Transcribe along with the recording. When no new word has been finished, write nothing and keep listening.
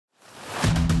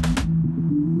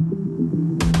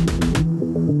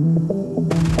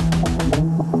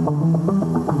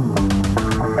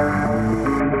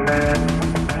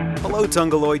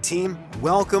Tungaloy team,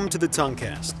 welcome to the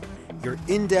TungCast, your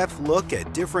in-depth look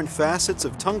at different facets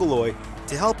of Tungaloy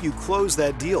to help you close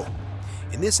that deal.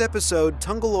 In this episode,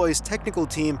 Tungaloy's technical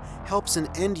team helps an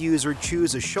end user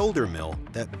choose a shoulder mill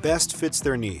that best fits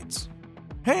their needs.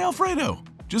 Hey Alfredo,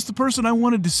 just the person I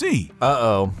wanted to see.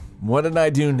 Uh-oh, what did I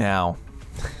do now?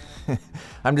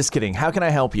 I'm just kidding, how can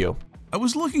I help you? I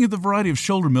was looking at the variety of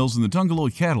shoulder mills in the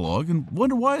Tungaloy catalog and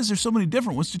wonder why is there so many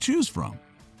different ones to choose from?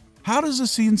 How does a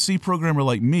CNC programmer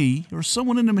like me or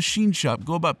someone in a machine shop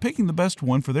go about picking the best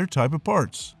one for their type of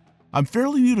parts? I'm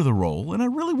fairly new to the role and I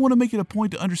really want to make it a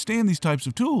point to understand these types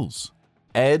of tools.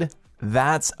 Ed,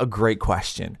 that's a great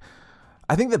question.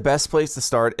 I think the best place to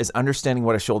start is understanding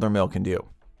what a shoulder mill can do.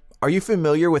 Are you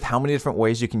familiar with how many different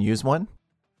ways you can use one?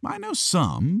 I know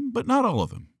some, but not all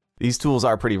of them. These tools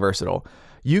are pretty versatile.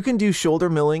 You can do shoulder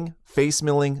milling, face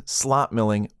milling, slot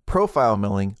milling, profile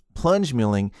milling, plunge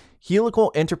milling, helical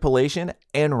interpolation,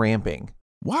 and ramping.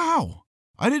 Wow!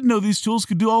 I didn't know these tools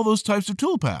could do all those types of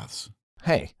tool paths.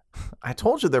 Hey, I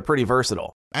told you they're pretty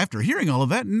versatile. After hearing all of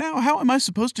that, now how am I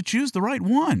supposed to choose the right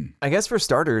one? I guess for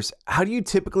starters, how do you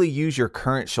typically use your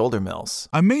current shoulder mills?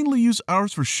 I mainly use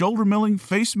ours for shoulder milling,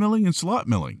 face milling, and slot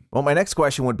milling. Well, my next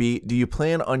question would be, do you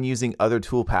plan on using other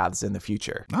tool paths in the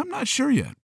future? I'm not sure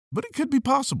yet, but it could be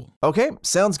possible. Okay,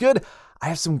 sounds good. I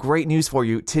have some great news for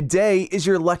you. Today is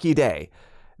your lucky day.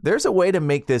 There's a way to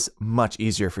make this much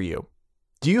easier for you.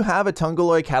 Do you have a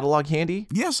Tungaloy catalog handy?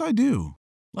 Yes, I do.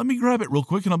 Let me grab it real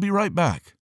quick and I'll be right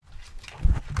back.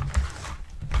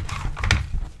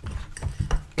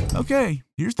 Okay,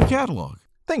 here's the catalog.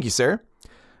 Thank you, sir.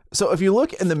 So if you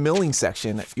look in the milling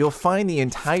section, you'll find the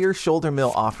entire shoulder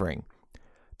mill offering.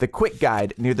 The quick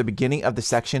guide near the beginning of the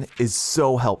section is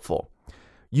so helpful.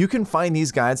 You can find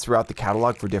these guides throughout the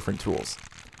catalog for different tools.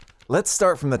 Let's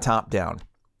start from the top down.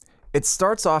 It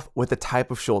starts off with the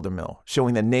type of shoulder mill,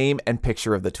 showing the name and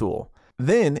picture of the tool.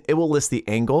 Then it will list the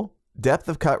angle, depth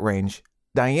of cut range,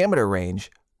 diameter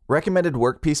range, recommended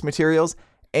workpiece materials,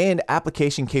 and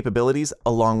application capabilities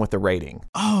along with the rating.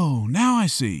 Oh, now I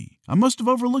see. I must have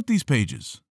overlooked these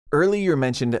pages. Earlier you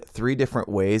mentioned 3 different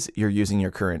ways you're using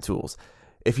your current tools.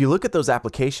 If you look at those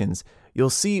applications, you'll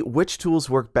see which tools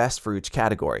work best for each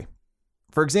category.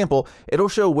 For example, it'll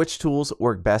show which tools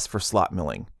work best for slot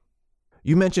milling.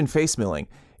 You mentioned face milling.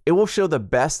 It will show the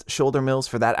best shoulder mills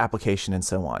for that application and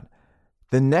so on.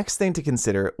 The next thing to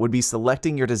consider would be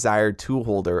selecting your desired tool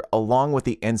holder along with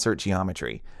the insert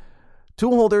geometry.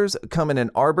 Tool holders come in an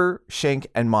arbor, shank,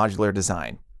 and modular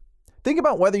design. Think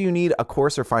about whether you need a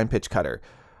coarse or fine pitch cutter.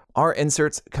 Our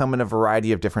inserts come in a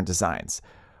variety of different designs.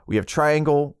 We have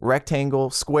triangle, rectangle,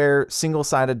 square,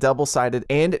 single-sided, double-sided,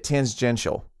 and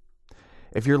tangential.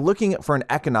 If you're looking for an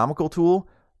economical tool,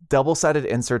 double-sided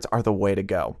inserts are the way to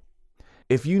go.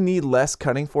 If you need less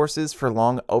cutting forces for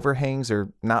long overhangs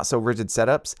or not so rigid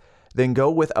setups, then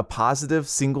go with a positive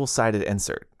single-sided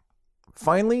insert.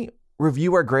 Finally,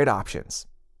 review our great options.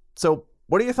 So,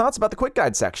 what are your thoughts about the quick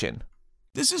guide section?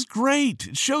 This is great.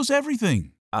 It shows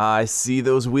everything. I see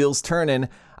those wheels turning.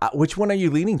 Which one are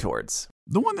you leaning towards?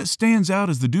 The one that stands out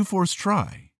is the Do-Force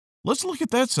Try. Let's look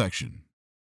at that section.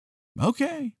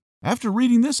 Okay. After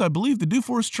reading this, I believe the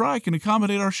Do-Force Try can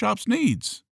accommodate our shop's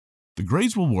needs. The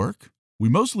grades will work. We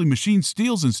mostly machine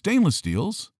steels and stainless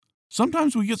steels.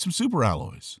 Sometimes we get some super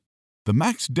alloys. The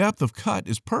max depth of cut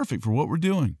is perfect for what we're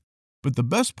doing. But the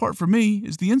best part for me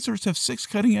is the inserts have 6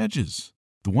 cutting edges.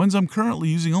 The ones I'm currently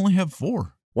using only have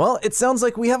 4. Well, it sounds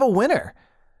like we have a winner.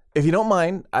 If you don't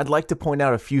mind, I'd like to point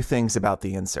out a few things about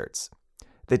the inserts.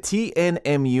 The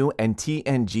TNMU and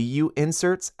TNGU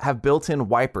inserts have built-in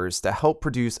wipers to help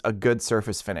produce a good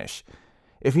surface finish.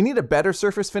 If you need a better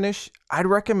surface finish, I'd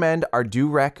recommend our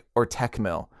Do-Rec or Tech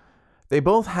Mill. They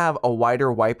both have a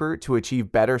wider wiper to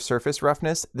achieve better surface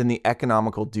roughness than the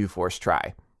economical Do-Force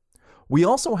Try. We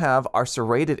also have our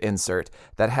serrated insert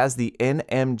that has the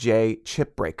NMJ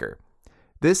chip breaker.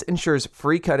 This ensures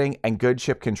free cutting and good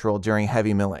chip control during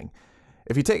heavy milling.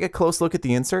 If you take a close look at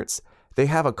the inserts, they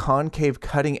have a concave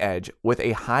cutting edge with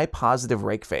a high positive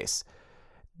rake face.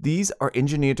 These are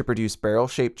engineered to produce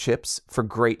barrel-shaped chips for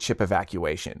great chip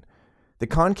evacuation. The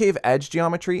concave edge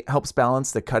geometry helps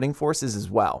balance the cutting forces as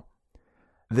well.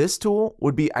 This tool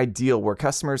would be ideal where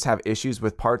customers have issues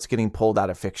with parts getting pulled out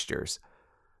of fixtures.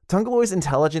 Tungaloy's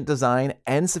intelligent design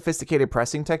and sophisticated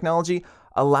pressing technology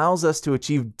allows us to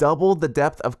achieve double the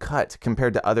depth of cut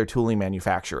compared to other tooling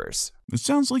manufacturers. It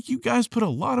sounds like you guys put a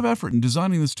lot of effort in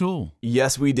designing this tool.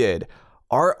 Yes, we did.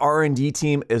 Our R&D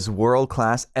team is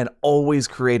world-class and always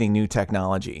creating new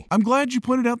technology. I'm glad you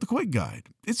pointed out the quick guide.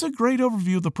 It's a great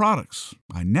overview of the products.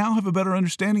 I now have a better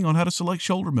understanding on how to select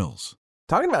shoulder mills.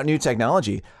 Talking about new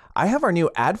technology, I have our new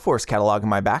AdForce catalog in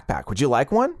my backpack. Would you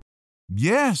like one?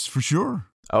 Yes, for sure.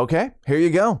 Okay, here you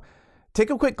go. Take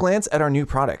a quick glance at our new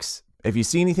products. If you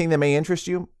see anything that may interest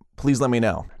you, please let me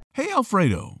know. Hey,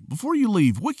 Alfredo, before you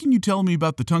leave, what can you tell me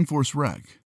about the TungForce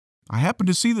Rec? I happened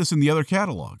to see this in the other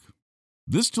catalog.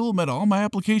 This tool met all my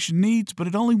application needs, but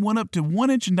it only went up to 1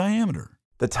 inch in diameter.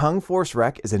 The TungForce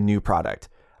Rec is a new product,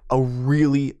 a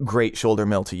really great shoulder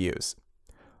mill to use.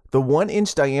 The 1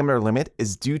 inch diameter limit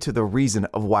is due to the reason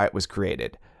of why it was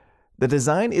created. The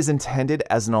design is intended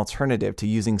as an alternative to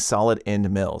using solid end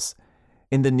mills.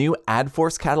 In the new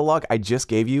AdForce catalog I just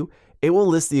gave you, it will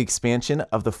list the expansion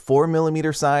of the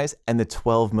 4mm size and the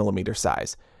 12mm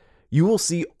size. You will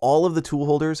see all of the tool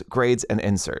holders, grades, and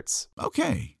inserts.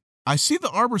 Okay, I see the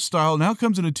Arbor style now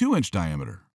comes in a 2 inch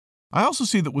diameter. I also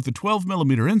see that with the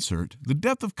 12mm insert, the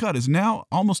depth of cut is now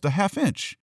almost a ½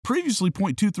 inch, previously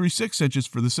 0.236 inches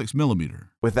for the 6mm.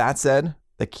 With that said,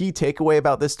 the key takeaway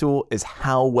about this tool is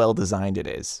how well designed it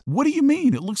is. What do you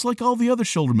mean? It looks like all the other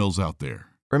shoulder mills out there.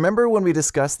 Remember when we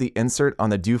discussed the insert on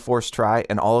the DoForce Tri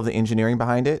and all of the engineering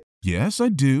behind it? Yes, I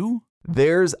do.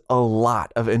 There's a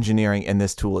lot of engineering in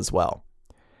this tool as well.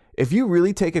 If you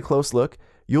really take a close look,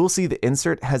 you'll see the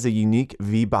insert has a unique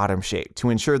V-bottom shape to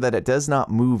ensure that it does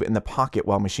not move in the pocket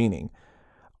while machining.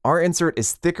 Our insert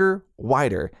is thicker,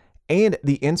 wider, and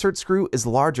the insert screw is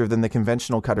larger than the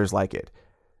conventional cutters like it.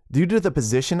 Due to the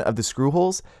position of the screw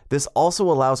holes, this also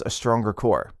allows a stronger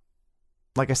core.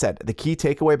 Like I said, the key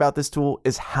takeaway about this tool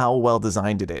is how well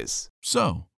designed it is.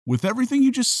 So, with everything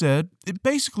you just said, it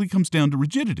basically comes down to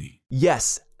rigidity.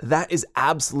 Yes, that is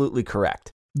absolutely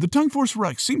correct. The TungForce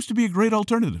Rec seems to be a great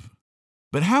alternative.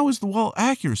 But how is the wall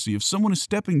accuracy if someone is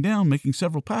stepping down making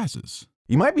several passes?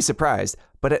 You might be surprised,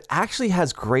 but it actually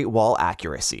has great wall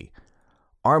accuracy.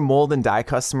 Our mold and die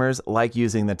customers like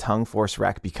using the TungForce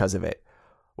Rec because of it.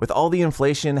 With all the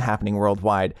inflation happening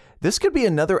worldwide, this could be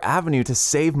another avenue to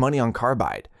save money on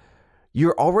carbide.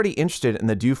 You're already interested in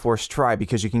the DoForce Tri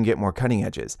because you can get more cutting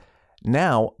edges.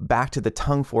 Now, back to the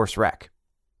TungForce Rec.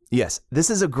 Yes, this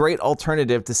is a great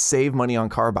alternative to save money on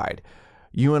carbide.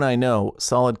 You and I know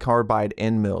solid carbide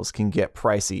end mills can get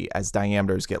pricey as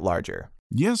diameters get larger.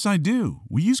 Yes, I do.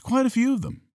 We use quite a few of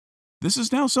them. This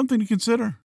is now something to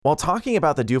consider. While talking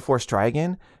about the DoForce Tri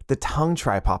again, the Tung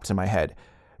Tri popped in my head.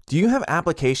 Do you have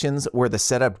applications where the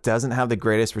setup doesn't have the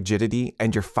greatest rigidity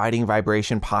and you're fighting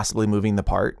vibration possibly moving the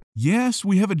part? Yes,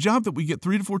 we have a job that we get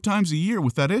 3 to 4 times a year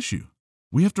with that issue.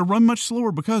 We have to run much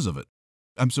slower because of it.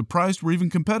 I'm surprised we're even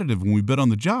competitive when we bid on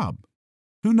the job.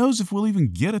 Who knows if we'll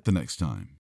even get it the next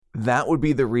time? That would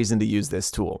be the reason to use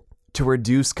this tool, to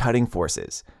reduce cutting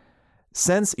forces.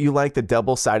 Since you like the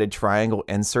double-sided triangle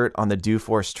insert on the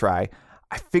DoForce Tri,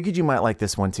 I figured you might like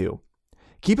this one too.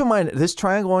 Keep in mind, this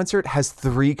triangle insert has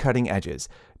 3 cutting edges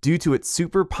due to its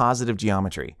super positive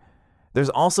geometry.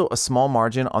 There's also a small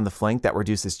margin on the flank that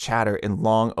reduces chatter in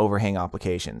long overhang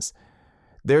applications.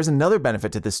 There's another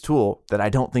benefit to this tool that I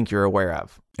don't think you're aware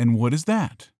of. And what is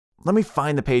that? Let me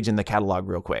find the page in the catalog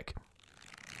real quick.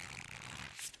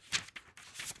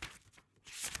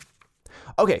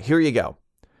 Okay, here you go.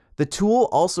 The tool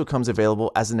also comes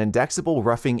available as an indexable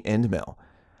roughing end mill.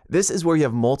 This is where you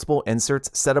have multiple inserts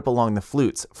set up along the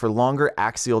flutes for longer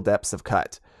axial depths of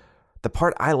cut. The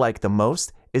part I like the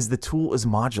most is the tool is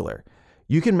modular.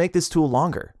 You can make this tool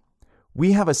longer.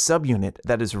 We have a subunit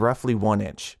that is roughly 1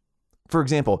 inch. For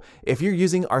example, if you're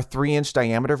using our 3 inch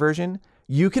diameter version,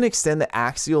 you can extend the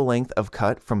axial length of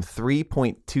cut from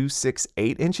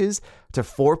 3.268 inches to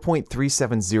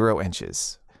 4.370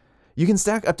 inches. You can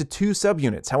stack up to 2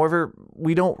 subunits. However,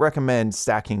 we don't recommend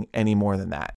stacking any more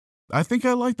than that. I think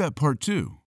I like that part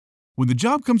too. When the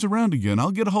job comes around again,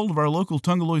 I'll get a hold of our local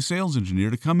Tungaloy sales engineer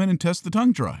to come in and test the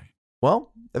Tung Tri.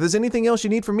 Well, if there's anything else you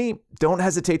need from me, don't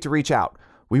hesitate to reach out.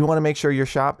 We want to make sure your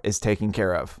shop is taken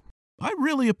care of. I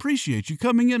really appreciate you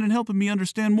coming in and helping me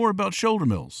understand more about shoulder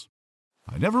mills.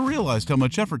 I never realized how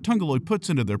much effort Tungaloy puts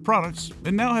into their products,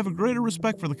 and now have a greater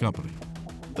respect for the company.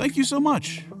 Thank you so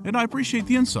much, and I appreciate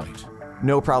the insight.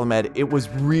 No problem, Ed. It was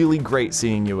really great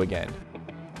seeing you again.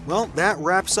 Well, that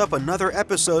wraps up another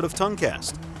episode of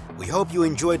TungCast. We hope you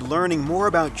enjoyed learning more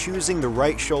about choosing the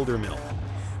right shoulder mill.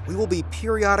 We will be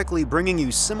periodically bringing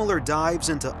you similar dives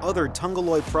into other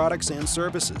Tungaloy products and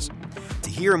services. To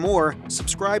hear more,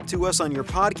 subscribe to us on your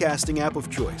podcasting app of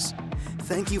choice.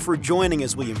 Thank you for joining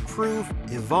as we improve,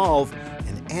 evolve,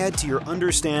 and add to your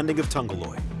understanding of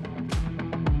Tungaloy.